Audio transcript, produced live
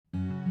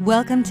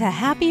Welcome to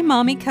Happy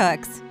Mommy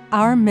Cooks.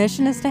 Our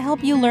mission is to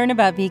help you learn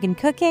about vegan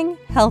cooking,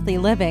 healthy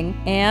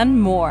living, and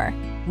more.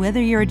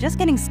 Whether you're just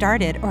getting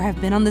started or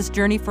have been on this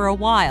journey for a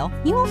while,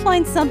 you will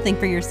find something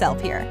for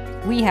yourself here.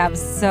 We have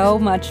so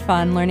much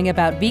fun learning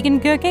about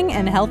vegan cooking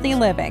and healthy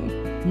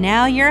living.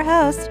 Now your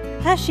host,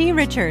 Hashi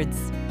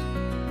Richards.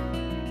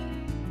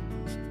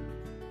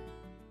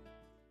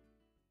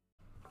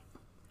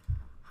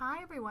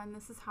 Hi everyone,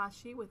 this is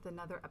Hashi with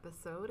another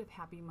episode of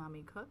Happy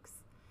Mommy Cooks.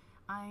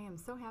 I am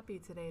so happy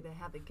today to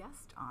have a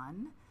guest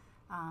on.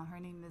 Her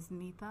name is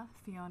Neetha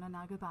Fiona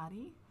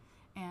Nagabati,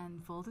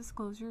 and full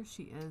disclosure,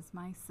 she is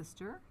my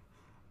sister,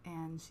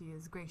 and she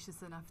is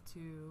gracious enough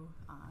to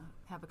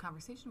have a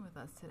conversation with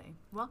us today.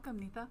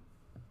 Welcome, Neetha.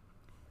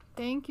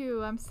 Thank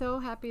you. I'm so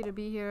happy to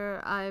be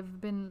here.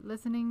 I've been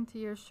listening to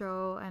your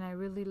show, and I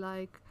really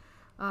like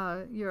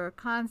your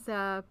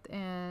concept,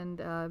 and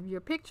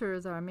your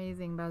pictures are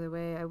amazing, by the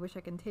way. I wish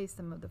I can taste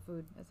some of the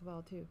food as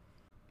well, too.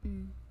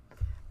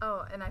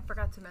 Oh, and I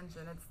forgot to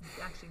mention, it's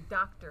actually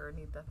Dr.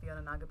 Neetha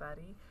Fiona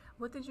Nagabati.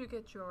 What did you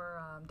get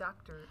your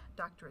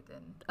doctorate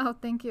in? Oh,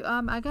 thank you.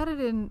 I got it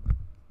in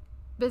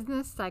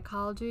business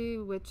psychology,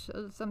 which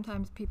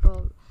sometimes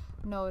people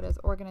know it as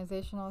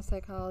organizational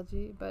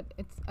psychology, but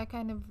I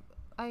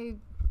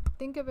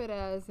think of it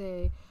as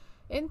a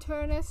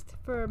internist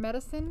for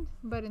medicine,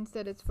 but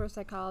instead it's for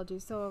psychology.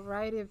 So a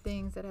variety of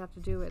things that have to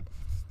do with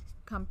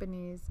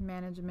companies,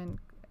 management,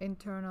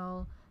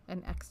 internal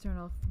and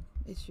external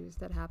issues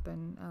that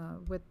happen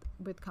with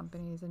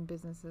companies and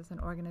businesses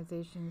and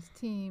organizations,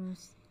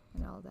 teams,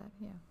 and all that.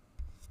 Yeah.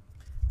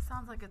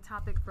 Sounds like a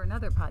topic for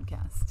another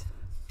podcast.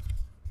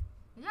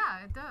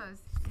 Yeah, it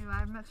does.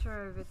 I'm not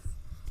sure if it's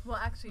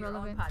actually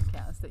relevant. Your own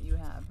podcast that you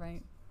have,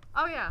 right?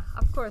 Oh yeah,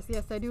 of course.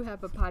 Yes, I do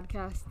have a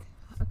podcast,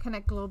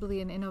 Connect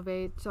Globally and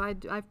Innovate. So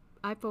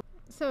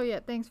So yeah,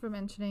 thanks for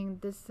mentioning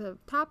this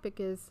topic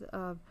is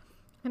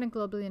Connect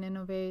Globally and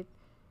Innovate,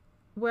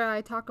 where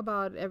I talk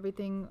about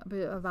everything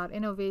about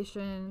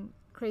innovation,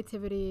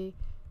 creativity,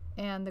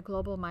 and the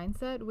global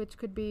mindset, which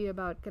could be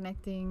about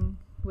connecting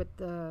with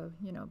the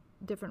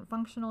different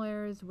functional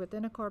areas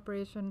within a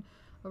corporation.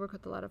 I work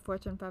with a lot of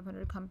Fortune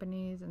 500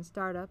 companies and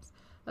startups,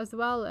 as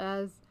well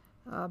as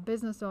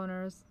business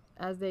owners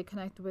as they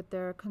connect with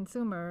their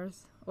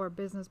consumers or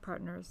business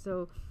partners.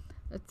 So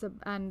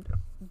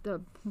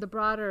the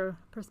broader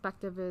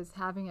perspective is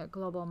having a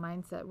global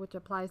mindset, which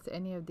applies to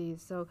any of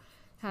these. So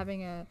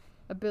having a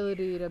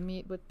ability to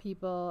meet with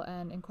people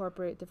and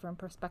incorporate different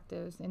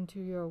perspectives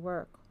into your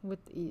work with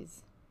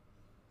ease.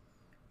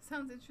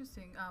 Sounds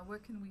interesting. Where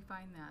can we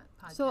find that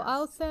podcast? So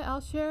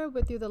I'll share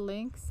with you the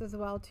links as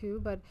well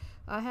too. But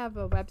I have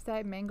a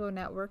website,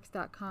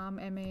 mangonetworks.com,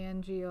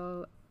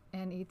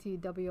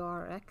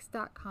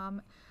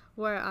 mangonetwrx.com,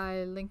 where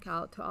I link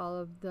out to all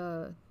of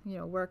the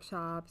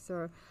workshops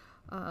or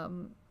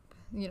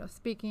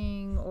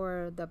speaking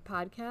or the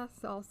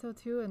podcasts also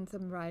too, and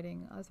some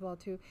writing as well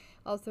too.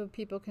 Also,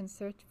 people can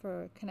search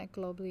for Connect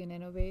Globally and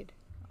Innovate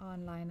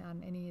online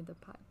on any of the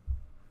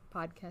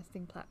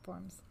podcasting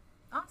platforms.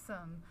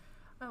 Awesome.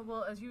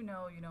 Well, as you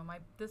know,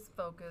 this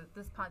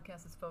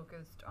podcast is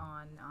focused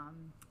on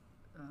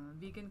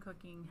vegan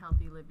cooking,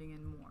 healthy living,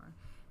 and more.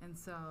 And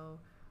so,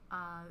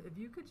 if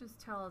you could just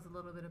tell us a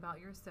little bit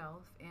about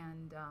yourself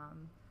and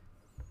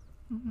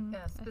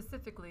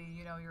specifically,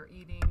 your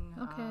eating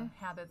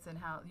habits and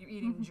how your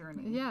eating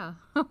journey. Yeah.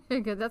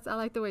 Okay, good. I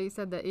like the way you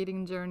said that,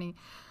 eating journey.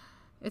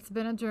 It's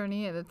been a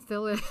journey, and it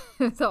still is.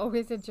 It's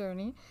always a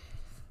journey.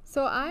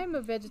 So I'm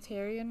a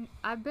vegetarian.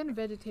 I've been a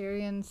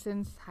vegetarian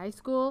since high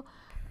school.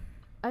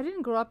 I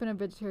didn't grow up in a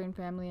vegetarian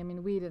family. I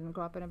mean, we didn't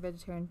grow up in a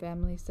vegetarian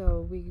family,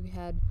 so we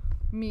had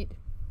meat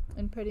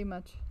in pretty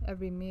much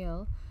every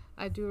meal.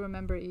 I do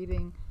remember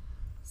eating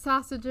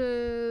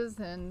sausages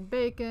and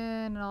bacon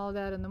and all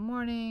that in the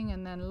morning,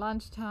 and then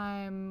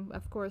lunchtime,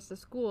 of course, the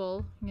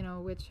school,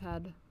 which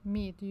had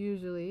meat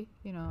usually,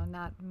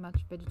 not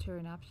much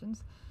vegetarian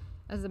options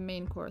as a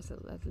main course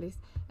at least.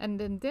 And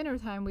then dinner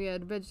time we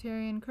had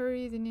vegetarian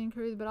curries, Indian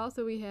curries, but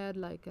also we had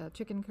like a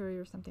chicken curry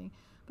or something.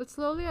 But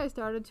slowly I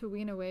started to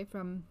wean away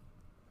from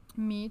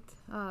meat,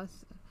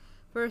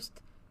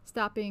 first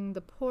stopping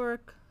the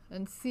pork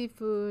and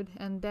seafood,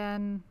 and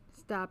then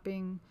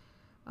stopping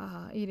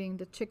eating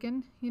the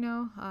chicken,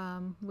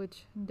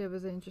 which there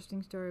was an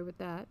interesting story with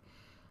that.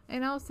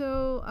 And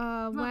also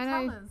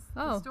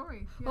the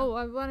story. Yeah. Oh,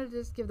 I wanted to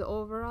just give the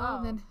overall.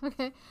 And then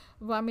okay,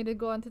 want me to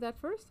go on to that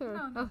first, or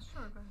no,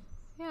 sure, go ahead.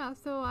 Yeah.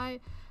 So I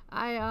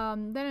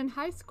then in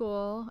high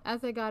school,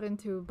 as I got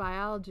into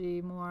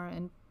biology more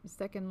and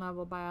second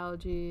level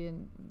biology,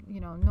 and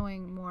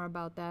knowing more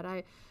about that,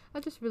 I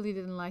just really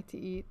didn't like to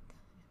eat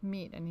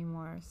meat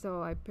anymore.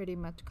 So I pretty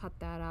much cut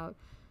that out.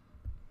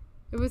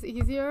 It was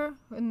easier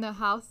in the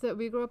house that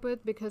we grew up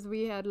with because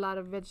we had a lot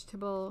of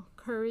vegetable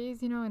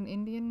curries, and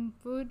Indian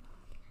food.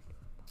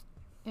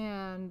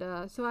 And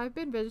so I've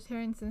been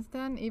vegetarian since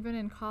then. Even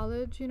in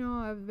college,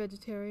 I was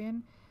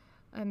vegetarian.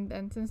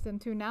 And since then,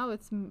 too, now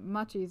it's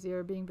much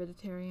easier being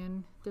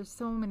vegetarian. There's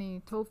so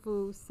many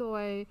tofu,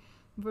 soy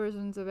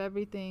versions of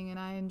everything, and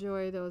I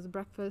enjoy those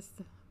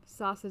breakfast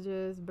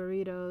sausages,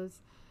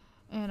 burritos,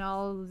 and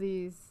all of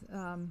these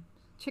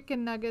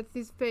chicken nuggets,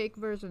 these fake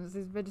versions,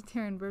 these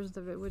vegetarian versions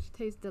of it, which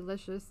taste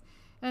delicious.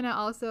 And I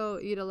also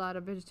eat a lot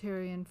of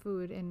vegetarian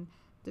food in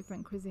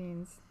different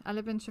cuisines. I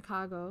live in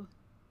Chicago.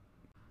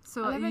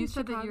 So I live you in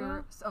said that Chicago.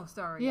 you're. Oh,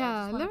 sorry.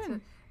 Yeah, I I just live wanted in.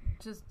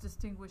 to just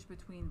distinguish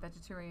between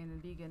vegetarian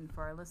and vegan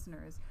for our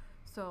listeners.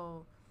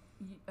 So,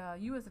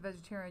 you as a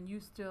vegetarian, you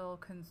still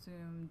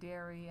consume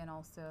dairy and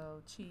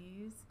also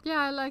cheese. Yeah,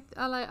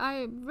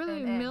 I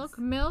really And milk, eggs.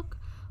 milk.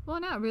 Well,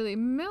 not really.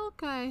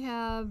 Milk, I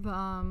have,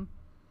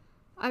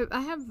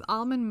 I have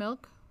almond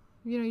milk,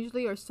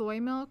 usually, or soy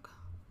milk.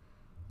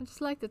 I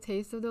just like the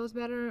taste of those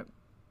better.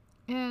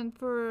 And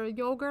for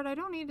yogurt, I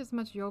don't eat as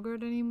much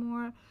yogurt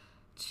anymore.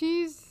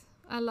 Cheese,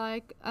 I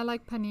like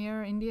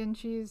paneer, Indian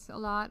cheese a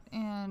lot,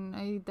 and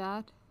I eat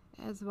that,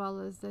 as well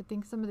as I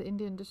think some of the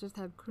Indian dishes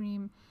have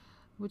cream,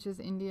 which is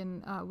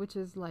Indian, which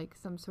is like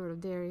some sort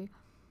of dairy.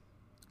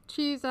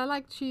 Cheese, I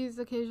like cheese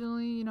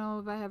occasionally,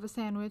 if I have a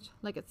sandwich,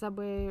 like at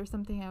Subway or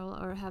something, I will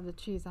or have the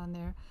cheese on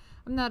there.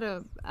 I'm not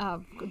a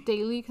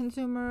daily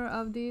consumer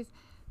of these.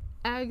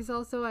 Eggs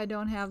also, I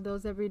don't have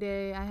those every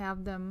day. I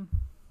have them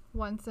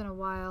once in a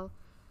while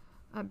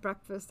at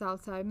breakfast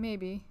outside,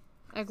 maybe.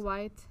 Egg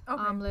white,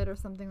 Okay. omelet or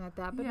something like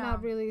that, but Yeah.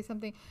 not really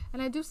something.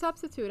 And I do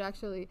substitute,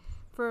 actually.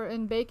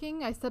 In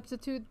baking, I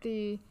substitute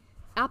the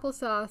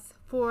applesauce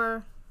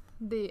for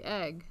the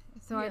egg.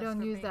 So I Yes, don't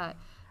for use baking. that. I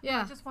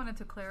Yeah. just wanted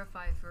to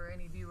clarify for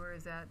any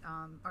viewers that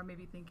are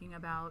maybe thinking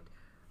about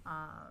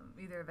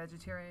either a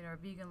vegetarian or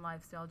vegan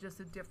lifestyle, just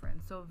a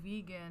difference. So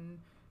vegan,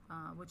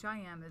 which I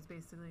am, is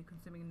basically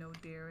consuming no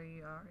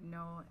dairy or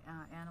no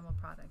animal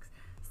products.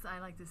 So I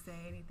like to say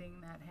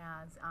anything that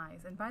has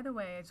eyes. And by the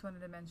way, I just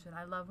wanted to mention,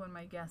 I love when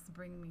my guests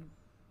bring me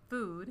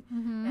food.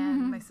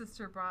 And my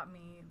sister brought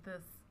me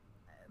this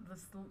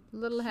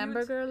Little cute-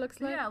 hamburger looks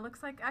like. Yeah, it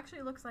looks like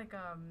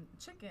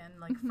chicken,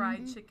 like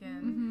fried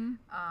chicken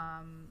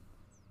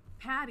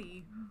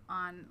patty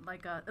on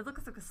it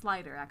looks like a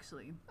slider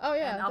actually. Oh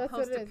yeah, And I'll that's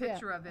post what a it is. Yeah.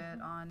 picture of it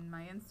on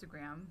my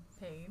Instagram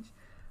page.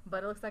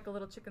 But it looks like a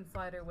little chicken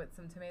slider with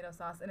some tomato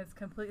sauce, and it's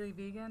completely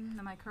vegan.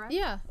 Am I correct?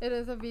 Yeah, it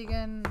is a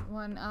vegan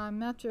one. I'm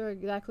not sure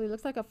exactly. It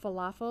looks like a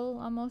falafel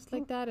almost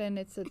like that, and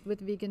it's with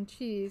vegan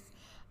cheese,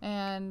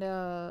 and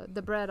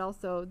the bread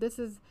also. This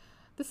is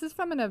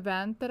from an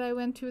event that I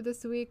went to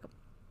this week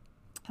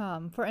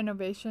for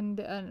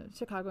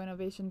Chicago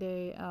Innovation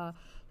Day.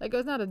 It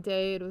was not a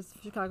day; it was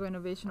Chicago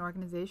Innovation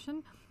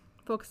Organization,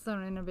 focused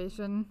on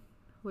innovation,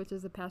 which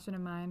is a passion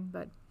of mine.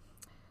 But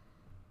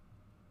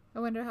I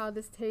wonder how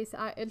this tastes.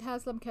 It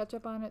has some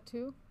ketchup on it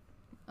too.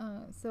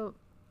 So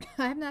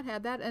I have not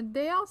had that. And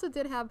they also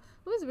did have,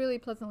 I was really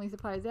pleasantly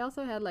surprised. They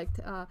also had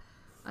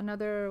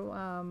another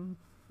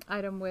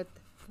item with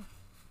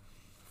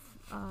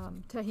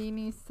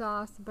tahini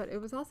sauce, but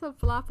it was also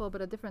falafel,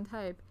 but a different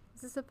type.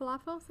 Is this a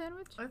falafel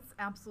sandwich? It's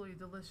absolutely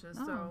delicious.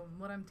 Oh. So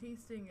what I'm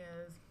tasting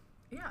is,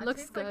 it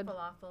Looks tastes good. like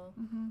falafel.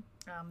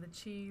 The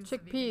cheese. the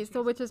vegan Chickpeas, so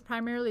cheese, which is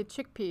primarily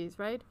chickpeas,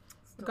 right?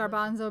 it's delicious.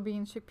 Garbanzo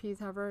beans, chickpeas,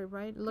 however,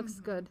 right? Looks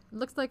good.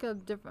 Looks like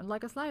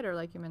like a slider,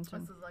 like you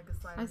mentioned. This is like a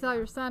slider. I saw yeah.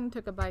 your son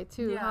took a bite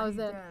too. Yeah, How is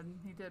he it? did.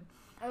 He did.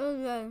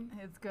 Okay.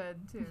 It's good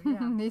too.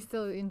 Yeah. He's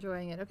still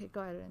enjoying it. Okay,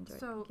 go ahead and enjoy.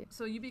 So, Thank you.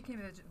 so you became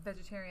a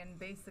vegetarian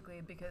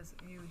basically because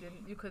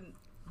you couldn't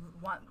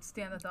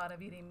stand the thought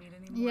of eating meat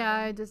anymore. Yeah,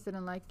 then? I just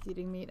didn't like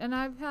eating meat, and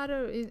I've had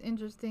a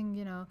interesting,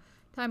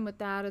 time with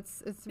that.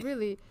 It's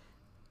really,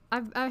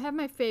 I have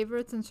my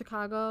favorites in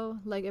Chicago.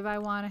 Like if I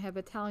want to have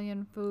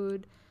Italian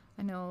food,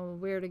 I know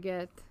where to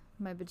get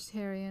my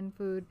vegetarian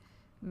food.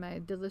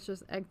 My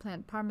delicious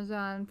eggplant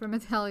parmesan from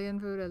Italian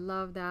food. I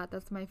love that.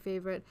 That's my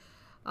favorite.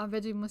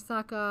 Veggie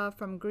moussaka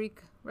from Greek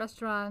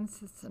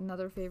restaurants. It's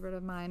another favorite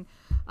of mine.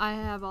 I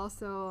have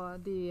also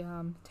the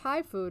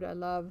Thai food I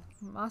love,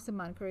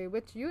 Masaman curry,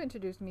 which you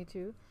introduced me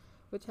to,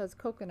 which has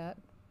coconut.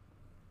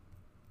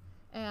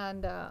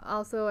 And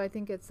also I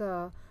think it's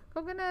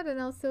coconut and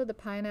also the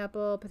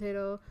pineapple,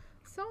 potato.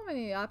 So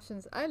many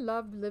options. I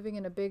love living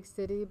in a big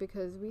city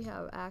because we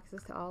have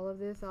access to all of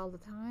this all the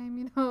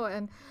time,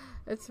 and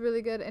it's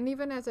really good. And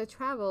even as I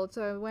traveled,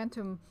 so I went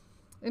to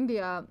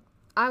India,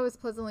 I was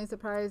pleasantly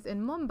surprised.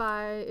 In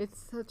Mumbai, it's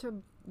such a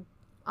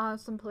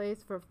awesome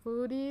place for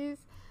foodies.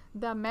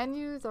 The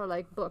menus are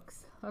like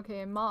books. Okay,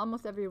 in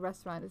almost every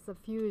restaurant, it's a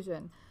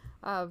fusion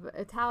of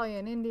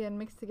Italian, Indian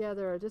mixed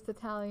together, or just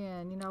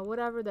Italian,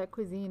 whatever that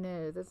cuisine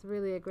is. It's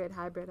really a great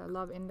hybrid. I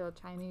love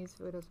Indo-Chinese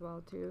food as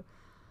well, too,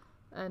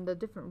 and the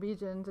different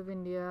regions of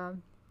India.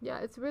 Yeah,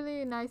 it's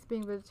really nice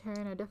being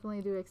vegetarian. I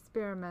definitely do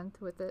experiment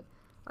with it.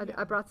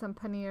 I brought some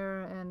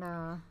paneer and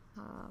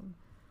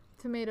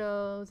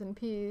tomatoes and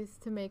peas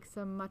to make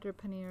some matar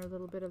paneer, a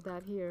little bit of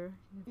that here,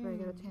 if I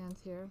get a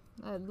chance here.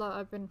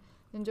 I've been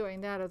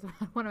enjoying that as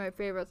one of my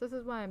favorites. This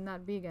is why I'm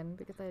not vegan,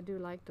 because I do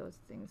like those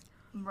things.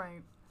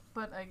 Right.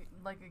 But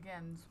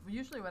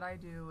usually what I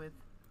do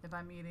if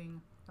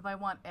I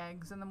want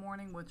eggs in the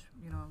morning, which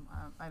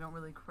I don't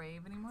really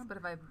crave anymore, but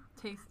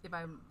if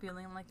I'm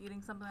feeling like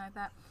eating something like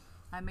that,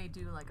 I may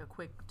do like a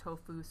quick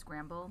tofu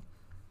scramble,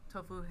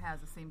 Tofu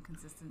has the same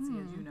consistency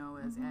as you know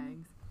as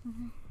eggs.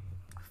 Mm-hmm.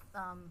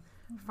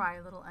 Fry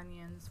little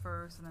onions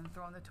first, and then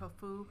throw in the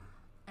tofu.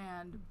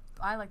 And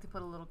I like to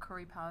put a little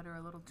curry powder,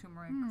 a little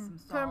turmeric, some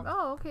salt.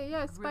 Oh, okay,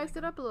 yeah, Really spice it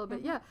good. up a little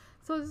bit. Yeah.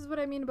 So this is what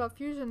I mean about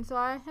fusion. So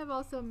I have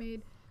also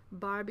made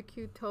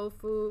barbecue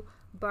tofu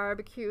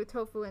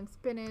and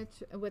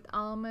spinach with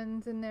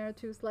almonds in there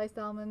too, sliced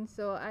almonds.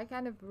 So I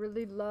kind of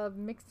really love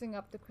mixing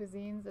up the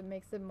cuisines. It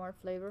makes it more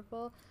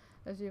flavorful,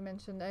 as you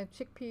mentioned.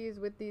 Chickpeas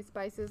with these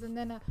spices, and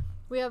then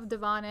we have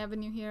Devon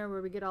Avenue here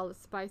where we get all the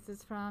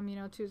spices from,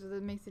 too. So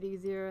that makes it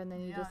easier, and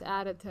then you just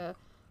add it to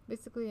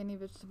basically any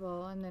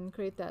vegetable and then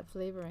create that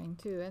flavoring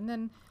too. And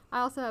then I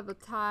also have a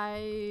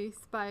Thai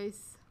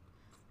spice,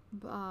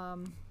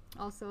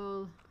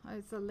 also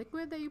it's a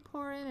liquid that you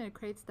pour in and it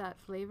creates that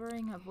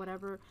flavoring of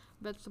whatever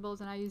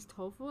vegetables, and I use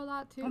tofu a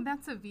lot too. And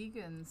that's a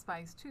vegan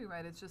spice too,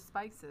 right? It's just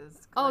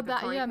spices. Oh, like a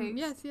that, curry yeah,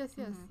 paste. yes,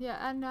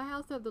 yeah. And I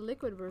also have the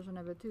liquid version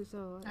of it too.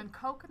 So And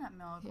coconut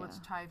milk, which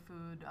Yeah. Thai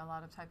food, a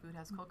lot of Thai food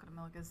has coconut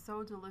milk, is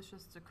so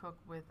delicious to cook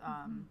with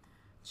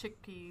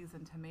chickpeas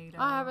and tomatoes.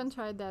 I haven't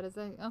tried that.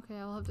 Okay?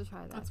 I'll have to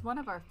try that. It's one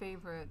of our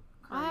favorite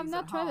curries I have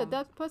not at tried home. it.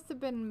 That must have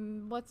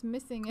been what's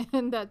missing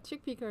in that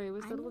chickpea curry.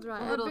 Was a little dry.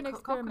 A I've little been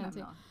coconut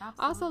experimenting. milk. I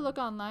also Absolutely. look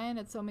online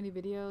at so many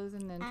videos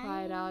and then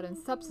try it out and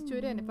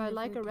substitute in. If I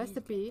like a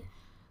recipe,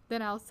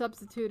 then I'll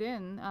substitute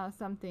in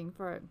something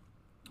for it.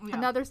 Yeah.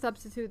 Another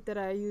substitute that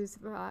I use,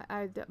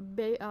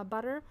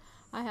 butter.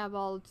 I have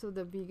also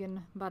the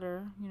vegan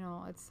butter.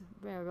 It's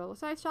very available.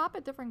 So I shop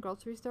at different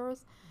grocery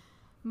stores,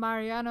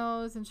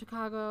 Mariano's in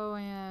Chicago,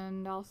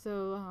 and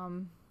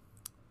also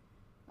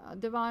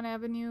Devon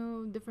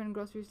Avenue. Different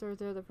grocery stores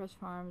there. The Fresh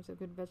Farms, the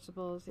good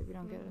vegetables if you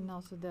don't get, and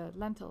also the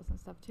lentils and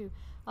stuff too.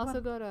 Also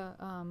go to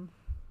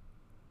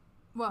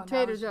Well, now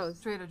Trader it's just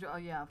Joe's. Trader Joe. Oh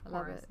yeah, of I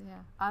course. love it. Yeah.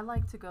 I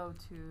like to go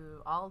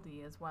to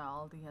Aldi as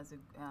well. Aldi has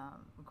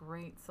a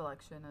great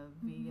selection of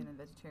vegan and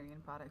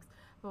vegetarian products.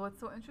 But what's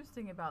so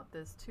interesting about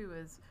this too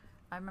is,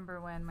 I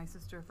remember when my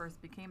sister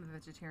first became a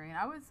vegetarian.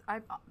 I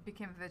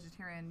became a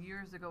vegetarian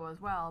years ago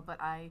as well, but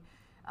I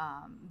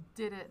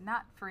did it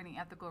not for any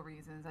ethical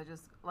reasons. I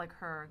just, like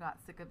her, got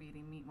sick of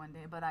eating meat one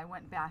day. But I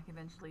went back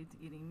eventually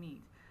to eating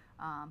meat.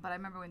 But I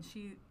remember when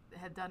she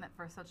had done it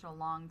for such a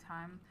long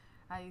time,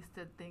 I used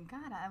to think,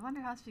 God, I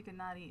wonder how she could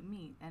not eat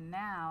meat. And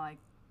now I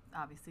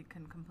obviously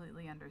can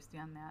completely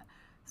understand that.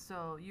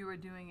 So you were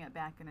doing it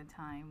back in a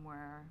time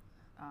where,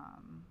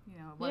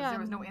 there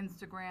was no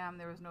Instagram,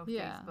 there was no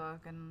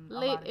Facebook, and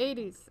Late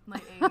 80s.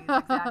 Late 80s,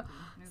 exactly.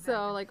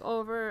 So like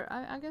over,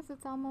 I guess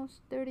it's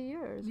almost 30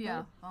 years. Yeah,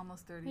 right?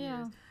 almost 30 Yeah.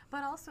 years.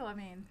 But also, I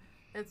mean,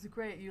 it's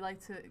great. You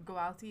like to go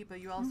out to eat, but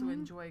you also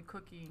enjoy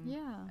cooking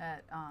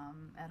at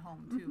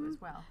home too as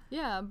well.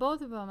 Yeah,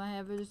 both of them. I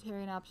have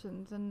vegetarian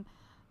options, and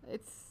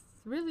it's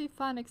really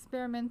fun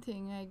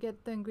experimenting. I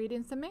get the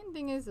ingredients. The main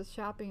thing is the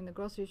shopping, the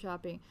grocery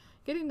shopping,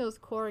 getting those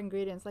core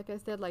ingredients. Like I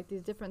said, like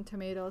these different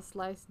tomatoes,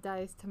 sliced,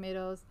 diced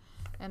tomatoes,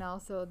 and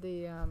also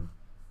the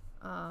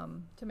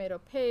tomato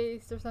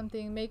paste or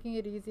something, making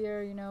it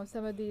easier.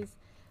 Some of these.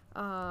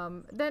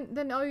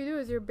 Then all you do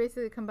is you're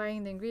basically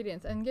combining the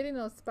ingredients and getting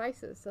those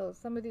spices. So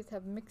some of these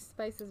have mixed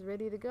spices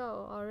ready to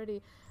go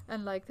already,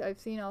 and like I've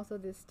seen also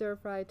this stir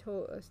fry,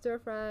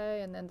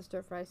 and then the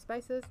stir fry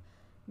spices.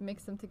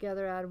 Mix them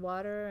together, add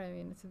water. I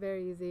mean, it's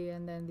very easy.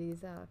 And then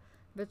these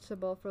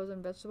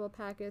frozen vegetable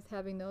packets,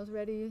 having those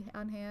ready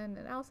on hand,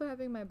 and also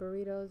having my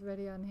burritos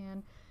ready on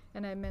hand.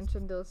 And I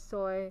mentioned those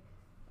soy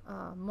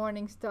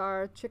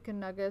Morningstar chicken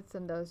nuggets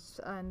and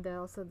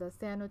also the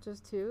sandwiches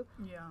too.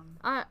 Yeah.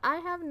 I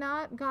have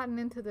not gotten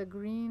into the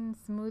green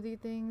smoothie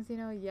things,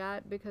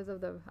 yet because of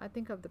the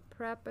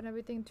prep and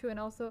everything too, and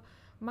also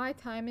my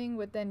timing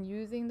with then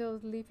using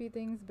those leafy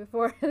things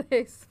before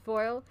they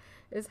spoil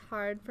is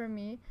hard for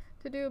me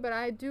to do. But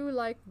I do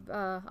like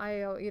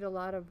I eat a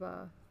lot of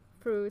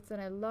fruits,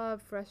 and I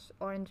love fresh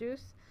orange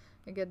juice.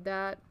 I get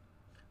that.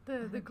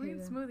 The green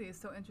smoothie is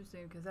so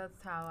interesting because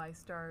that's how I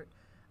start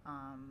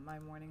my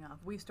morning off.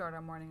 We start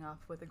our morning off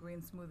with a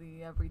green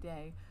smoothie every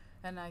day.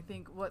 And I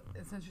think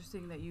it's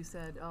interesting that you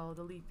said,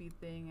 the leafy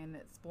thing and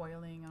it's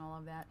spoiling and all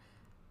of that.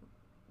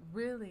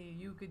 Really,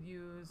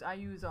 I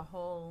use a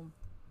whole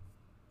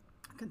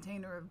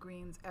container of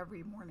greens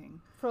every morning.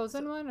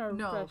 Frozen one or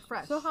no,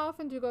 fresh? So how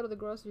often do you go to the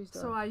grocery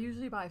store? So I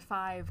usually buy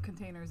 5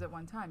 containers at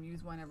one time,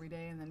 use one every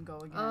day, and then go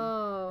again.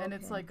 Oh, and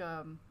okay. it's like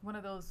one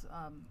of those,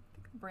 I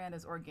think the brand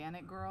is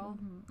Organic Girl,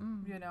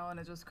 and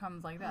it just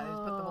comes like that. You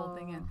just put the whole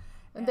thing in.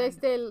 And they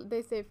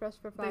stay fresh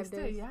for 5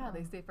 days?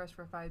 They stay fresh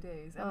for 5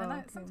 days. And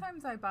then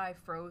sometimes I buy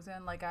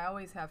frozen. Like I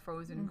always have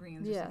frozen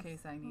greens just in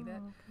case I need it.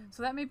 Okay.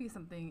 So that may be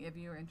something, if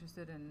you're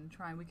interested in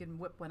trying, we can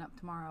whip one up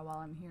tomorrow while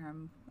I'm here.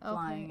 I'm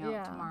flying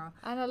out tomorrow.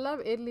 And I love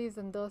idlis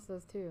and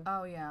dosas too.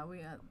 Oh yeah,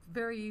 we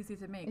very easy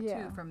to make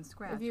too from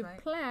scratch, if you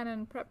right? plan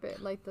and prep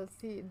it, like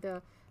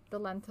the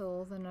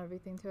lentils and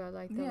everything too. I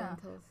like the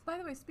lentils. By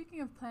the way,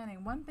 speaking of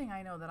planning, one thing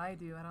I know that I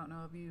do, I don't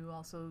know if you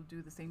also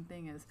do the same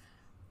thing, is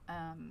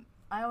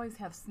I always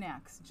have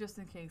snacks just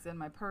in case. In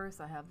my purse,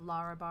 I have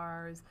Lara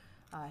bars.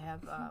 I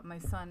have my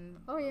son.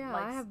 Oh yeah,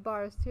 likes I have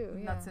bars too.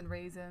 Yeah. nuts and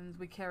raisins.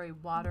 We carry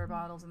water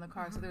bottles in the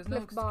car, so there's no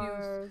Cliff excuse.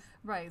 bars.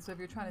 Right. So if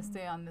you're trying to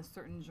stay on this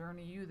certain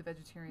journey, the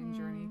vegetarian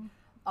journey,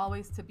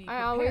 always to be I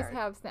prepared. always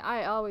have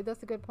snacks.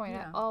 That's a good point.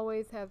 Yeah. I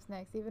always have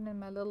snacks, even in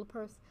my little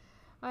purse.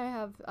 I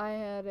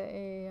had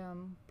a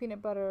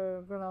peanut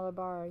butter granola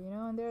bar,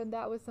 and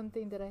that was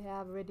something that I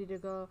have ready to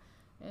go,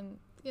 and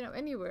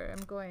anywhere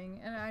I'm going,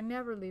 and I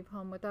never leave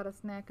home without a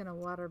snack and a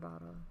water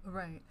bottle.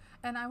 Right.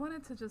 And I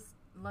wanted to just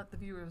let the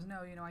viewers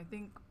know, I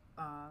think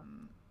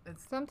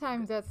it's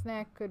Sometimes that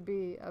snack could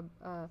be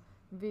a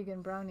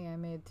vegan brownie I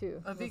made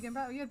too. a vegan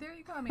brownie. Yeah, there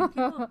you go. I mean,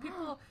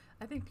 people.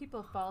 I think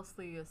people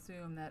falsely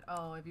assume that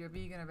if you're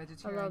vegan or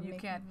vegetarian, you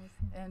can't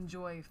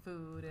enjoy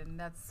food, and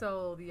that's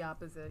so the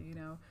opposite.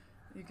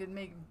 You can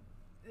make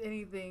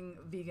anything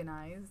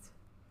veganized,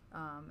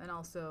 and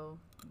also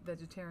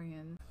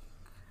vegetarian.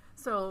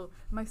 So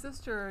my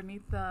sister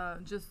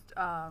Neetha just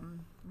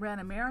ran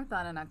a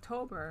marathon in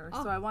October,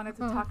 so I wanted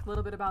to talk a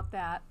little bit about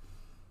that,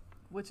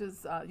 which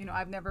is,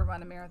 I've never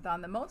run a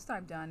marathon. The most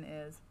I've done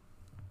is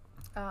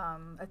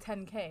a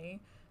 10K.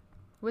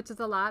 Which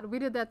is a lot. We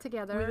did that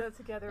together. We did it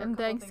together And a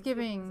couple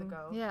Thanksgiving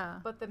ago.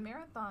 Yeah. But the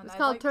marathon, It's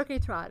called Turkey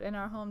Trot in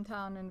our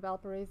hometown in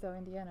Valparaiso,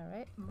 Indiana,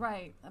 right?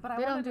 Right. But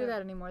They don't do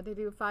that anymore. They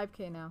do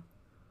 5K now.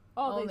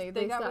 Oh, Only.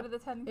 they got stopped. rid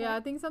of the 10K? Yeah, I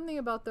think something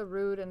about the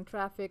route and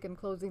traffic and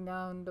closing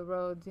down the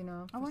roads, I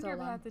for wonder so if it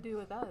long. had to do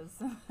with us.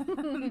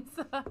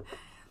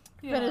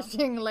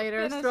 Finishing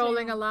later,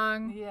 strolling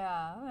along.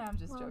 Yeah, I'm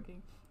just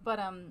joking. But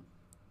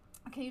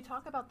can you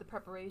talk about the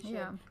preparation?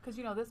 Yeah. Because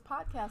this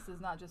podcast is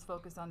not just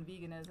focused on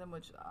veganism,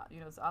 which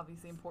is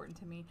obviously important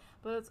to me,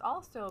 but it's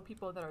also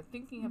people that are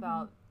thinking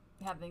about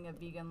having a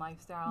vegan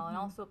lifestyle, and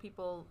also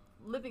people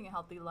living a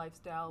healthy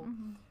lifestyle.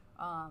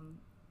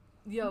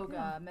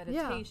 Yoga,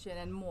 meditation,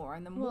 and more.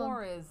 And the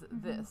more is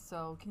this.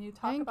 So can you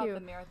talk about the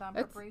marathon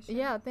preparation?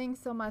 Yeah, thanks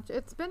so much.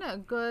 It's been a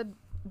good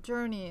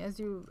journey, as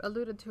you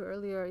alluded to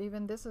earlier.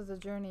 Even this is a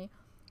journey.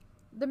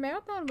 The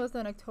marathon was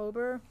in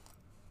October,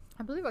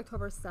 I believe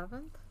October 7th.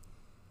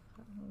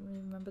 I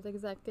don't remember the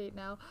exact date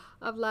now,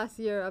 of last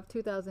year, of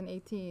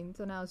 2018.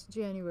 So now it's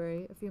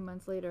January, a few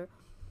months later.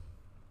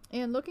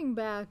 And looking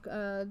back,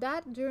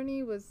 that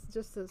journey was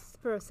just a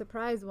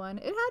surprise one.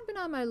 It had been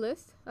on my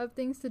list of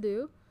things to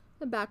do,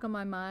 the back of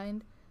my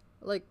mind,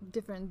 like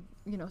different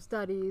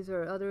studies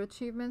or other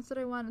achievements that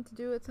I wanted to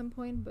do at some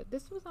point, but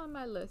this was on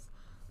my list,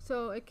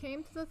 so it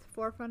came to the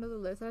forefront of the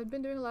list. I had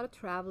been doing a lot of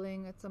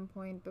traveling at some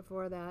point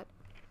before that.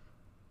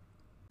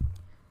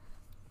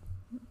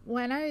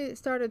 When I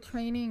started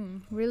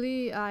training,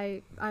 really,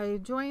 I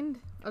joined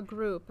a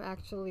group,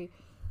 actually.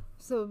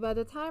 So by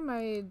the time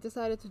I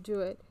decided to do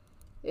it,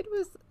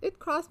 it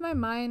crossed my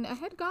mind. I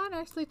had gone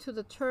actually to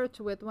the church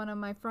with one of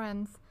my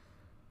friends,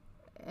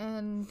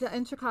 and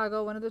in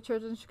Chicago, one of the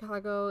churches in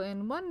Chicago,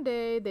 and one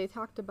day they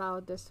talked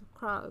about this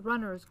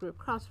runners group,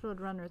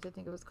 Crossroad Runners, I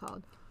think it was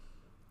called.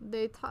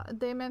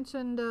 They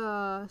mentioned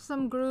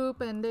some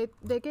group, and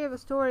they gave a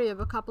story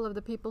of a couple of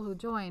the people who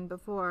joined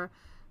before,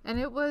 and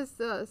it was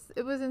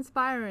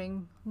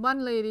inspiring.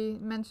 One lady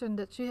mentioned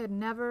that she had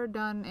never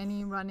done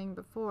any running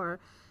before,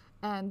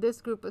 and this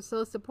group was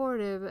so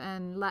supportive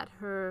and let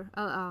her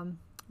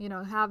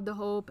have the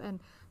hope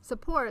and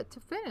support to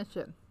finish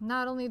it.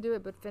 Not only do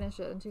it, but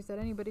finish it. And she said,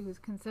 anybody who's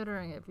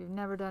considering it, if you've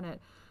never done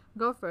it,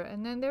 go for it.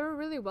 And then they were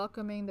really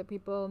welcoming. The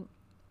people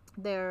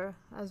there,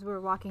 as we were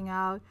walking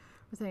out,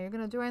 were saying, you're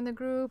going to join the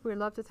group. We'd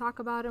love to talk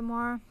about it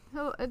more.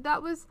 So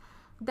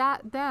that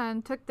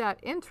then took that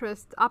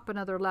interest up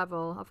another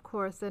level, of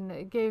course, and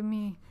it gave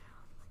me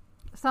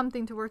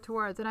something to work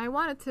towards. And I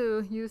wanted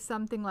to use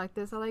something like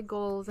this. I like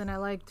goals, and I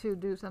like to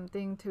do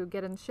something to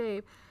get in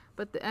shape.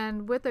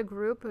 And with a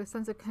group, a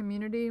sense of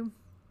community,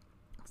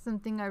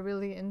 something I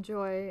really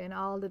enjoy in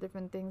all the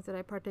different things that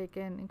I partake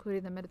in,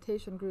 including the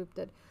meditation group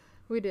that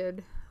we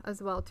did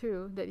as well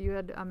too, that you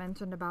had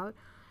mentioned about.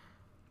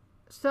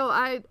 So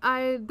I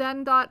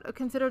then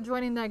considered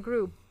joining that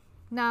group.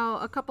 Now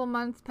a couple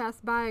months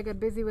passed by, I got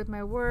busy with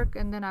my work,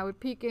 and then I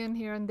would peek in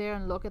here and there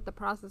and look at the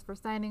process for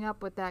signing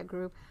up with that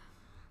group.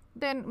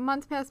 Then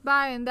months passed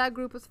by and that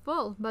group was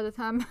full by the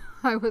time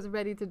I was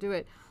ready to do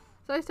it.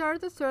 So I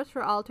started to search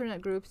for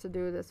alternate groups to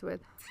do this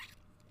with.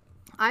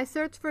 I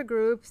searched for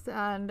groups,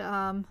 and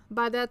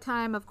by that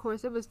time, of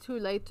course, it was too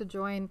late to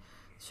join.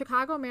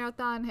 Chicago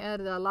Marathon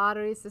had a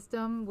lottery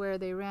system where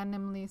they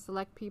randomly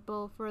select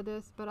people for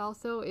this, but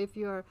also if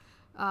you're,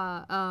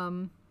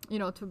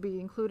 to be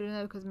included in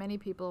it, because many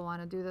people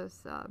want to do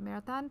this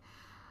marathon.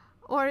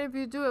 Or if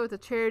you do it with a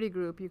charity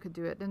group, you could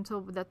do it. And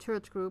so that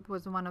church group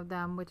was one of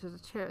them, which is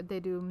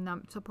they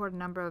do support a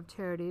number of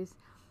charities.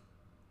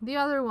 The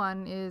other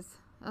one is,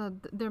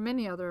 there are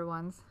many other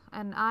ones,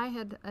 and I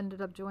had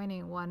ended up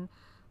joining one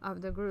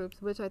of the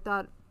groups, which I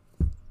thought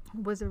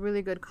was a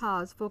really good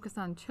cause, focused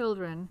on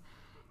children,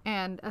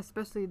 and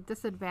especially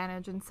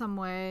disadvantaged in some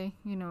way,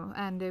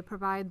 and they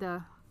provide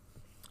the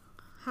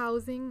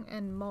housing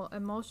and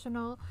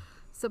emotional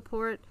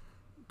support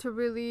to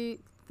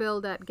really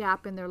fill that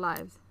gap in their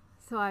lives.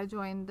 So I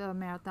joined the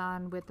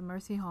marathon with the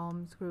Mercy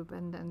Homes group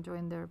and then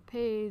joined their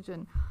page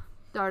and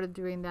started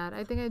doing that.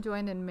 I think I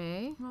joined in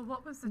May. Well,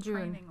 what was the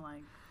June. training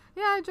like?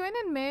 Yeah, I joined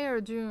in May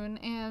or June,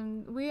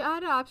 and we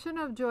had an option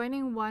of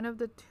joining one of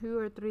the 2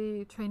 or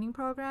 3 training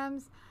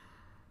programs.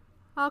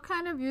 I'll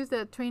kind of use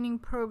that training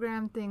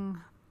program thing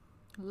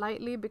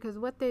lightly because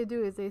what they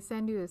do is they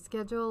send you a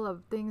schedule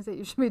of things that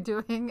you should be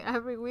doing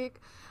every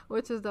week,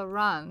 which is the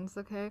runs,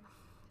 okay?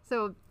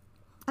 So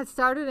it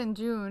started in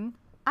June.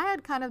 I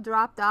had kind of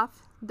dropped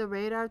off the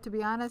radar, to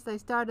be honest. They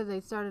started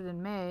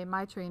in May,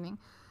 my training.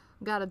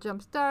 Got a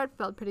jump start,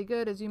 felt pretty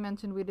good. As you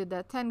mentioned, we did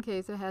that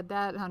 10K, so I had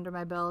that under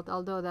my belt,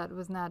 although that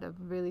was not a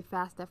really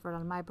fast effort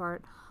on my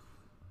part.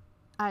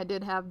 I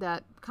did have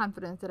that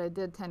confidence that I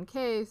did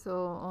 10K,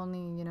 so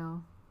only,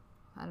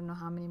 I don't know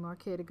how many more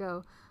K to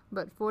go,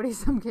 but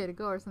 40-some K to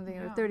go or something,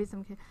 or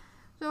 30-some K.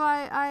 So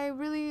I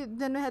really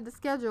didn't have the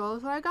schedule,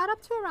 so I got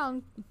up to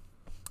around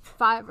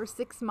 5 or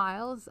 6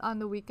 miles on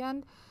the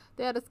weekend.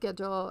 They had a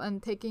schedule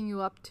and taking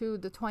you up to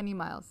the 20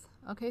 miles.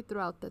 Okay,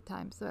 throughout the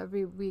time. So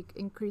every week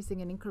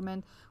increasing an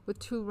increment with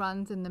 2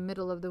 runs in the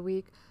middle of the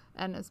week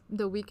and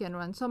the weekend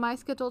run. So my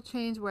schedule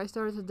changed where I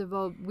started to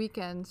devote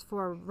weekends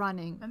for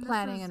running,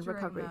 planning, and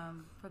recovery.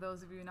 For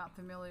those of you not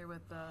familiar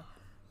with the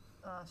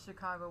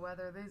Chicago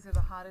weather, these are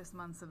the hottest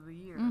months of the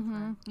year.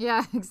 Right?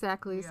 Yeah,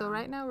 exactly. Yeah. So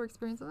right now we're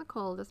experiencing the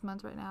coldest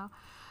months right now,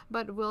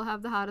 but we'll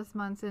have the hottest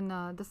months in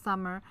the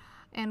summer.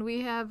 And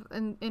we have,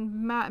 in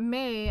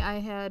May, I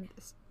had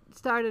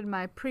started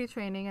my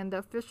pre-training, and the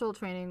official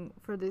training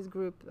for this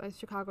group,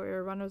 Chicago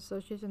Area Runners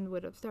Association,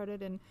 would have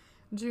started in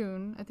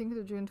June. I think it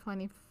was June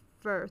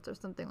 21st or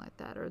something like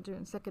that, or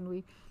June 2nd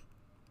week.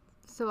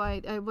 So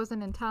I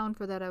wasn't in town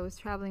for that. I was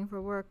traveling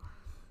for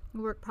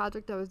work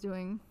project I was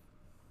doing.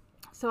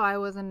 So I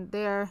wasn't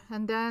there.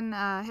 And then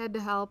I had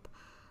to help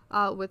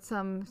with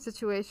some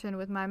situation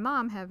with our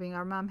mom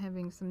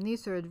having some knee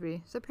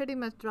surgery. So pretty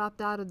much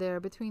dropped out of there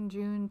between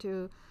June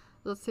to,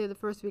 let's say, the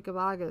first week of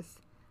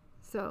August.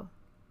 So.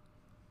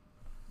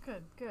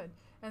 Good.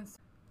 And so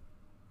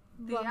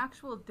the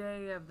actual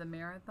day of the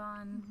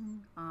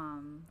marathon,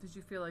 did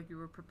you feel like you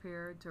were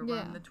prepared to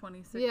run the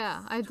 26?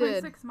 Yeah, I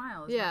did. 26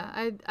 miles. Yeah,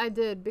 right? I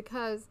did,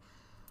 because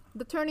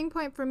the turning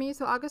point for me,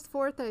 so August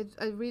 4th,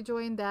 I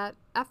rejoined that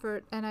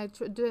effort, and I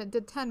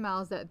did 10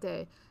 miles that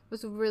day. It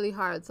was really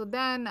hard. So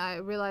then I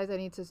realized I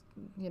need to,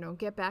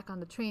 get back on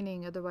the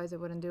training, otherwise I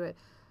wouldn't do it.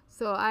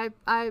 So I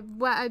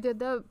did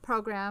the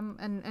program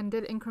and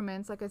did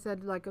increments. Like I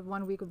said, like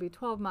 1 week would be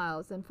 12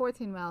 miles and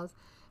 14 miles.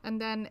 And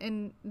then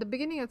in the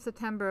beginning of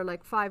September,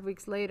 like 5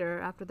 weeks later,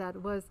 after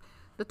that was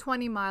the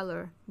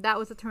 20-miler. That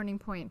was a turning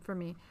point for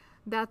me.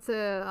 That's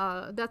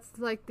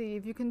like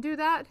if you can do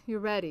that, you're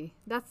ready.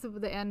 That's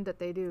the end that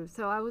they do.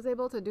 So I was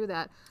able to do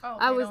that. Oh,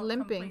 I was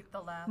limping.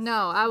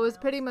 No, I was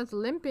miles? pretty much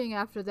limping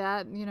after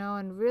that,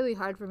 and really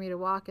hard for me to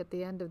walk at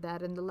the end of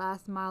that. And the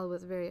last mile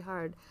was very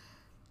hard.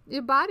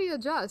 Your body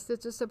adjusts.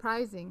 It's just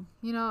surprising,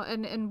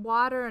 and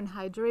water and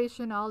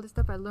hydration, all this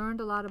stuff. I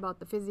learned a lot about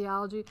the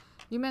physiology.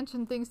 You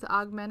mentioned things to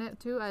augment it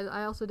too.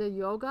 I also did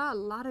yoga, a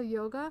lot of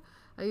yoga.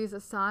 I use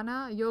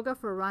asana, yoga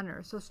for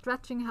runners. So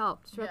stretching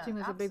helped. Stretching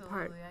was a big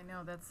part. I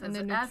know that's And as,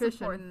 then as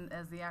nutrition. important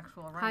as the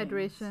actual running.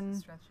 Hydration.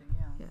 Stretching,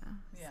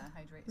 yeah.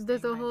 Hydrate.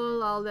 There's a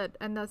whole all that,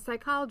 and the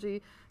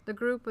psychology. The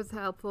group was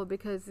helpful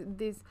because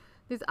these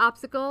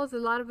obstacles, a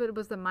lot of it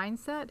was the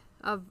mindset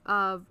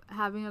of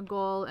having a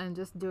goal and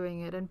just doing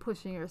it and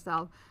pushing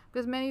yourself.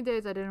 Because many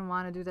days I didn't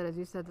want to do that. As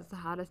you said, it's the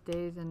hottest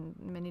days and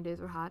many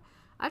days were hot.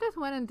 I just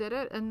went and did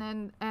it,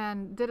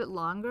 and did it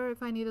longer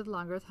if I needed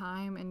longer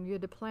time, and you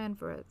had to plan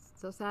for it.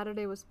 So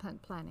Saturday was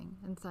spent planning,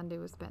 and Sunday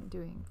was spent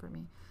doing for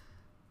me.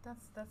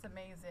 That's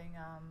amazing.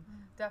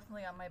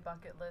 Definitely on my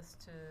bucket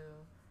list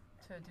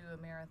to do a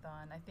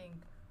marathon. I think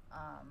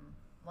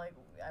like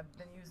I've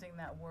been using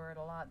that word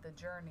a lot, the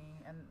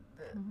journey, and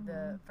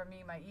the for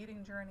me, my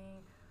eating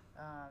journey,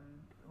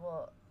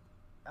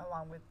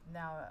 along with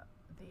now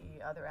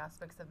the other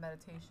aspects of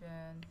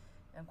meditation,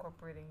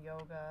 incorporating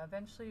yoga,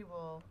 eventually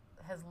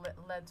has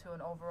led to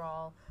an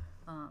overall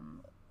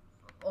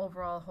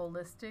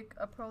holistic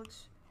approach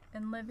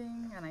in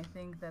living. And I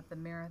think that the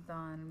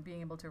marathon,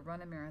 being able to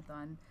run a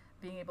marathon,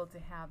 being able to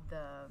have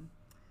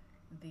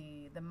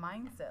the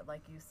mindset,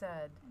 like you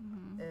said,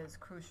 is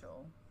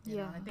crucial. You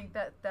know? And I think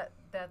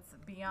that's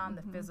beyond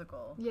the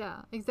physical.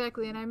 Yeah,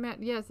 exactly. And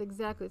yes,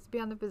 exactly. It's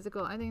beyond the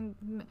physical. I think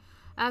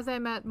as I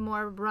met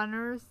more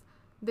runners,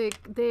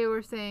 they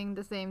were saying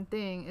the same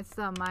thing. It's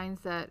the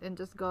mindset, and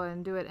just go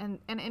and do it. And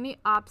any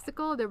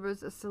obstacle, there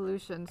was a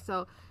solution.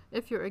 So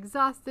if you're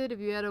exhausted, if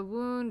you had a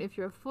wound, if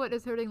your foot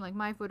is hurting, like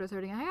my foot was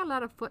hurting, I had a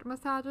lot of foot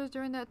massages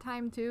during that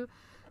time too,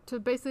 to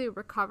basically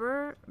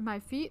recover my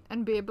feet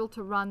and be able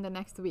to run the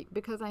next week,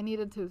 because I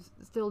needed to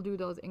still do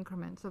those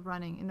increments of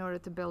running in order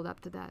to build up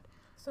to that.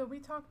 So we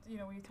talked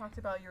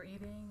about your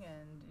eating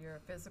and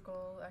your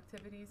physical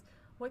activities.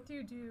 What do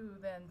you do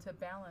then to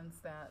balance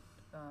that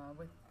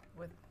with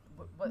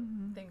what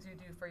things you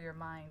do for your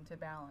mind to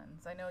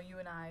balance? I know you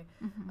and I,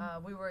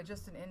 we were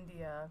just in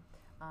India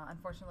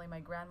unfortunately, my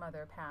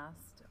grandmother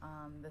passed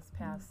this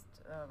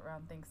past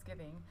around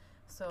Thanksgiving.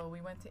 So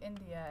we went to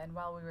India, and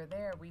while we were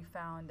there, we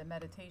found a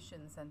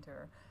meditation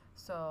center.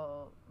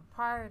 So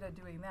prior to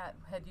doing that,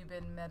 had you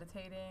been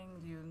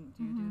meditating? Do you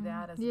do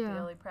that as a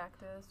daily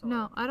practice? Or?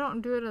 No, I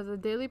don't do it as a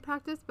daily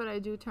practice, but I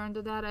do turn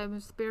to that. I'm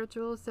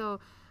spiritual, so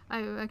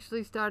I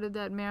actually started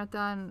that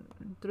marathon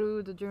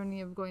through the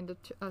journey of going to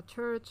a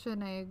church,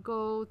 and I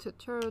go to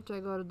church, I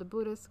go to the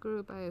Buddhist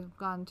group, I've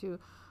gone to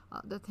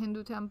the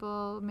Hindu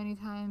temple many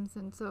times,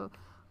 and so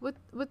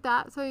with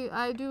that, so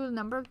I do a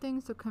number of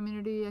things, so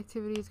community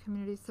activities,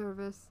 community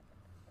service,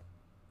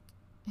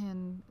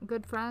 and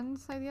good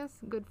friends, I guess,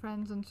 good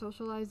friends and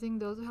socializing,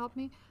 those help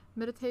me.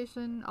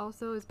 Meditation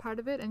also is part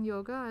of it, and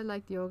yoga. I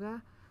like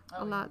yoga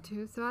a lot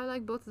too, so I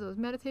like both of those,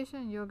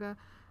 meditation and yoga.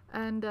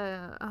 And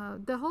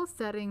the whole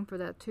setting for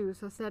that too.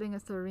 So setting a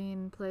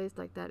serene place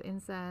like that,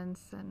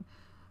 incense and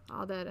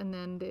all that, and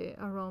then the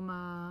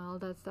aroma, all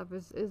that stuff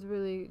is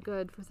really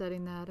good for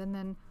setting that. And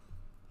then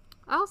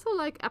I also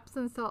like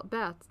Epsom salt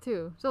baths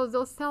too. So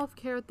those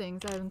self-care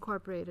things I've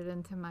incorporated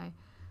into my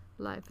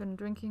life. And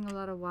drinking a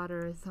lot of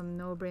water is some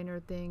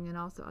no-brainer thing, and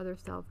also other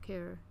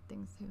self-care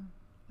things too.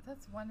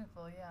 That's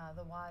wonderful. Yeah,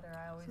 the water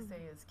I always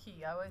say is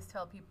key. I always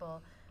tell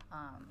people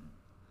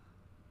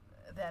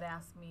that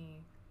ask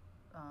me.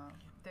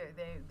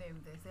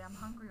 They say I'm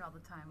hungry all the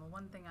time. Well,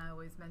 one thing I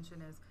always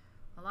mention is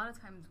a lot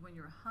of times when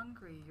you're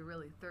hungry, you're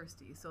really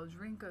thirsty. So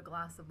drink a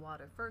glass of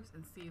water first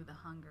and see if the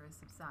hunger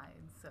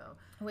subsides. So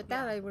with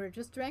that, I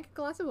just drank a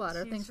glass of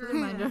water. Thanks for the did.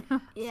 reminder.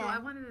 So I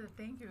wanted to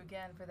thank you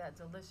again for that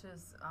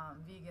delicious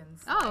vegan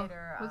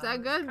cider. Was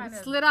that good?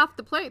 It slid off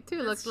the plate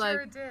too. Looks sure like.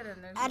 Sure did.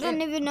 And I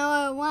don't even know what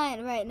I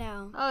want right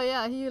now. Oh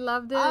yeah, he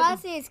loved it. All I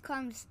see is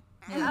crumbs.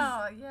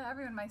 Oh yeah,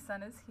 everyone. My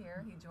son is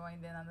here. He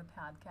joined in on the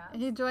podcast.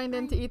 He joined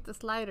in to eat the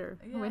slider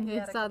when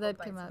he saw that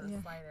come out. Yeah.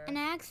 And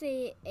I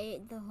actually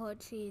ate the whole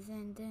cheese,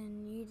 and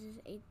then you just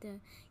ate the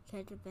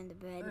ketchup and the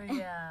bread.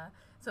 Yeah.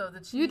 So the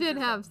cheese. You did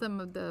have some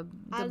of the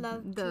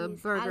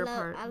cheese. burger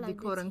part, the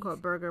quote unquote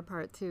burger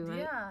part too, right?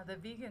 Yeah, the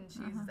vegan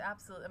cheese is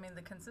absolutely. I mean,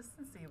 the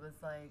consistency was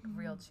like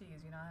real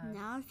cheese. You know.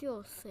 Now I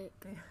feel sick.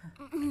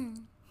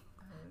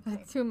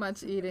 Too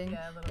much eating.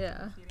 Yeah.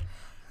 Too much eating.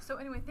 So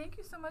anyway, thank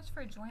you so much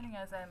for joining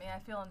us. I mean, I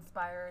feel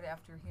inspired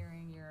after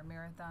hearing your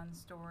marathon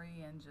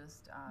story and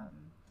just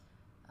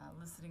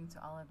listening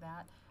to all of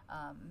that.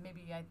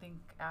 Maybe I think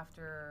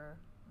after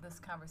this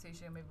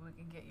conversation, maybe we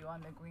can get you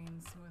on the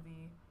green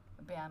smoothie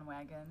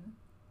bandwagon.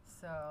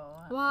 So.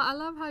 Well, I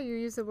love how you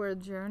use the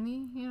word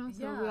journey. You know,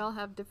 so we all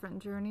have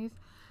different journeys.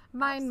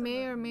 Mine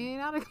may or may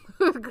not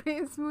include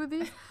green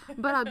smoothies,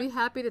 but I'll be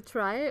happy to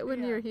try it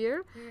when you're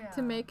here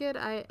to make it.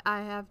 I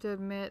have to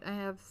admit, I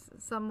have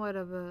somewhat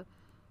of a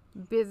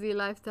busy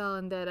lifestyle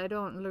in that I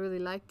don't really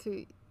like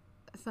to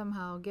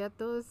somehow get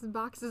those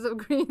boxes of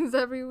greens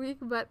every week,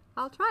 but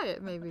I'll try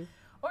it maybe.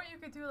 Or you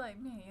could do like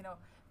me, you know,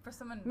 for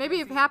someone maybe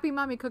if Happy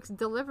Mommy Cooks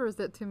delivers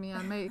it to me,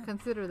 I may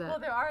consider that.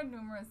 Well, there are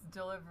numerous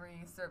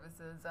delivery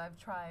services. I've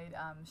tried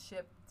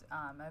Shipt,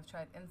 I've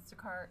tried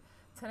Instacart.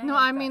 Today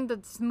I mean the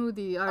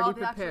smoothie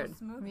already prepared.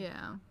 Actual smoothie.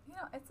 Yeah. You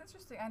know, it's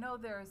interesting. I know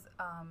there's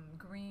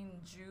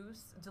green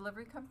juice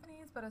delivery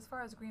companies, but as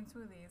far as green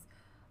smoothies,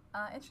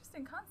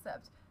 interesting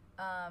concept.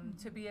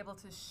 To be able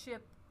to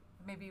ship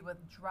maybe with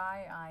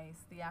dry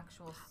ice the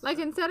actual like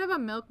instead of a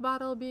milk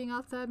bottle being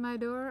outside my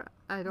door,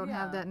 I don't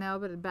have that now,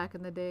 but back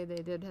in the day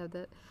they did have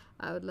that.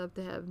 I would love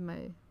to have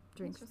my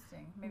drinks.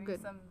 Interesting. Maybe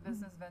some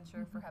business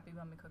venture for Happy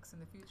Mommy Cooks in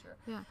the future.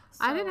 Yeah.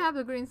 So I didn't have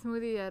the green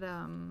smoothie at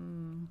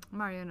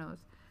Mariano's.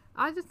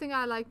 I just think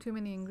I like too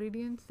many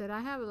ingredients, that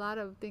I have a lot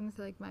of things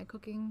like my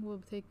cooking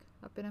will take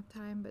up enough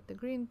time, but the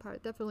green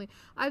part definitely.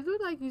 I do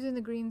like using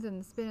the greens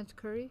in spinach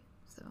curry.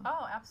 So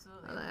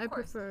absolutely. I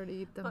prefer to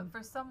eat them. But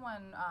for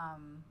someone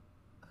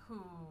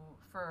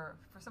for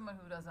someone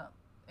who doesn't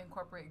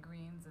incorporate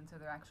greens into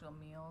their actual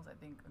meals, I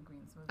think a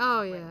green smoothie is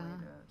a great way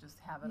to just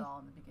have it all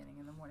in the beginning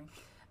in the morning.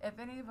 If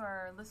any of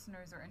our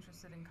listeners are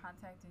interested in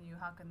contacting you,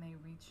 how can they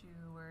reach you?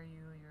 Where are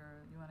you?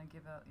 You want to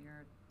give out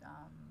your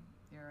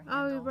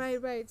handles? Oh,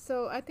 right.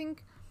 So I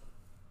think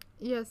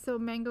so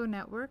Mango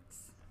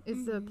Networks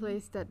is the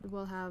place that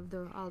will have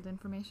all the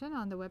information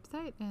on the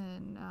website,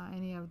 and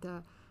any of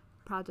the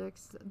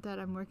projects that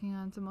I'm working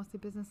on, so mostly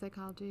business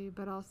psychology,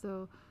 but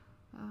also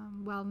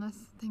wellness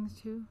things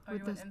too,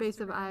 with the space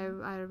of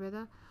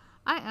Ayurveda.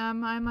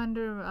 I'm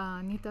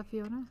under Nita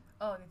Fiona.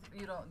 Oh,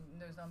 you don't.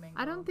 There's no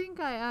Mango. I don't think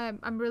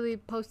I'm really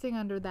posting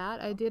under that.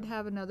 I did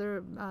have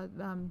another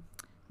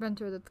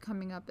venture that's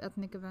coming up,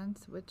 ethnic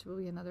events, which will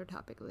be another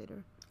topic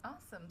later.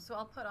 Awesome. So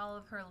I'll put all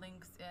of her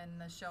links in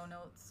the show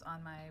notes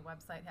on my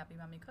website, Happy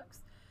Mommy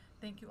Cooks.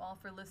 Thank you all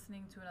for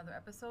listening to another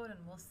episode, and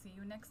we'll see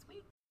you next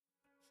week.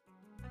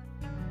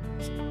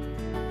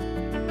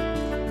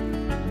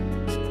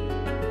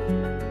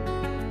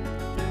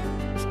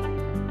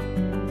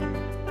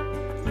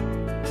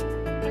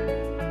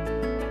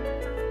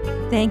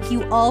 Thank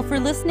you all for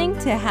listening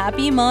to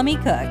Happy Mommy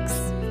Cooks.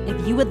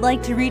 If you would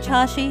like to reach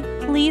Hashi,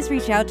 please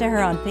reach out to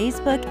her on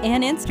Facebook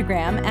and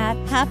Instagram at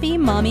Happy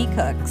Mommy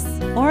Cooks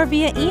or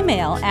via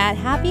email at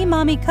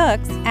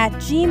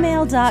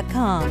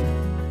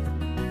happymommycooks@gmail.com.